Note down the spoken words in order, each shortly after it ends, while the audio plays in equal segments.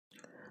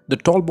The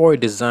tall boy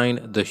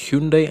designed the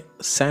Hyundai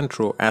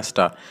Santro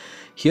Asta.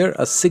 Here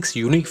are 6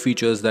 unique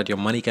features that your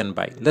money can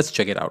buy. Let's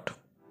check it out.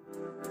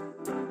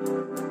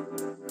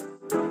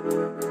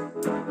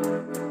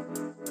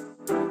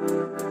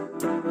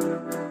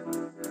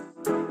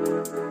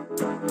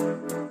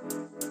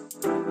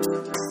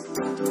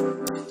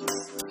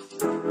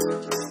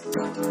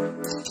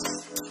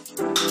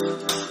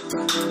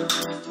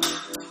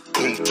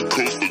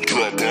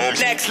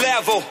 Next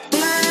level.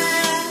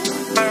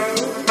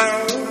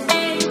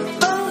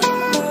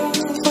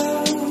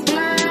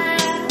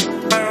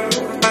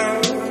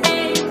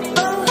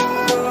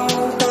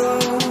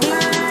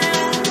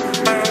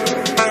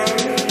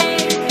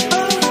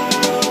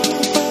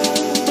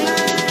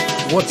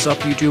 What's up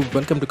YouTube,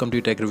 welcome to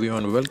Complete Tech Review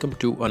and welcome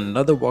to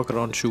another walk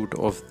around shoot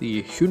of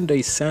the Hyundai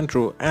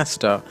Santro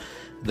Asta,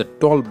 the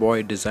tall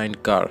boy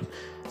designed car.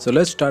 So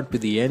let's start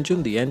with the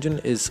engine. The engine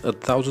is a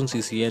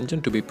 1000cc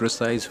engine, to be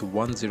precise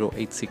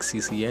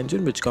 1086cc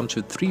engine, which comes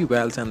with 3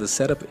 valves, and the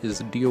setup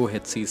is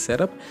DOHC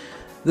setup.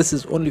 This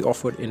is only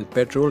offered in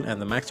petrol, and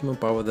the maximum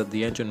power that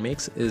the engine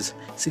makes is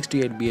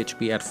 68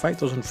 bhp at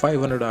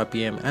 5500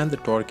 rpm, and the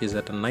torque is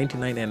at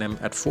 99 Nm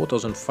at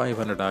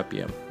 4500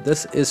 rpm.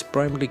 This is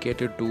primarily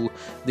catered to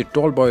the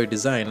tall boy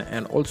design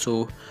and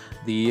also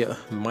the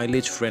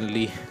mileage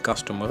friendly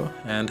customer,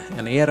 and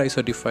an ARI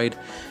certified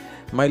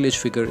mileage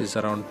figure is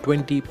around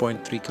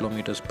 20.3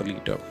 kilometers per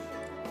liter.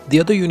 The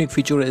other unique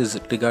feature is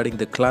regarding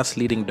the class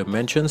leading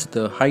dimensions.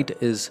 The height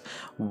is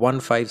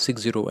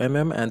 1560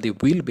 mm and the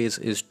wheelbase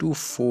is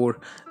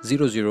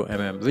 2400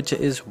 mm, which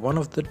is one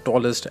of the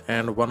tallest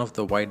and one of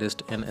the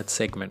widest in its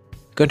segment.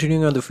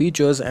 Continuing on the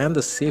features and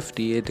the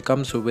safety, it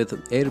comes with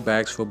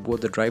airbags for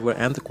both the driver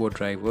and the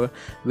co-driver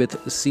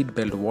with seat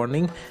belt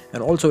warning,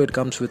 and also it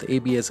comes with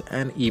ABS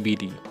and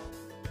EBD.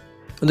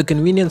 On the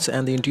convenience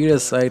and the interior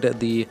side,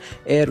 the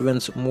air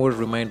vents more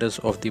reminders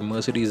of the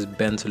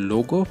Mercedes-Benz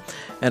logo,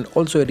 and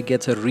also it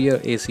gets a rear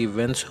AC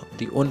vents,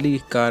 the only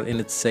car in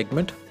its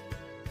segment.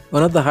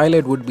 Another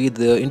highlight would be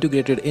the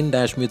integrated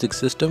in-dash music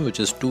system, which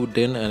is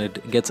 2-din, and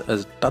it gets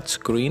a touch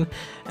screen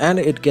and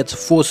it gets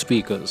 4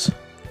 speakers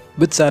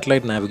with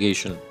satellite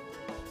navigation.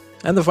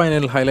 And the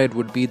final highlight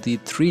would be the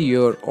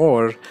 3-year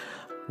or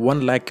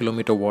 1 lakh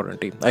kilometer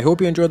warranty. I hope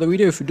you enjoyed the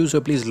video. If you do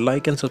so, please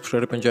like and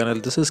subscribe to my channel.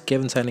 This is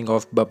Kevin signing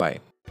off. Bye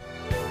bye.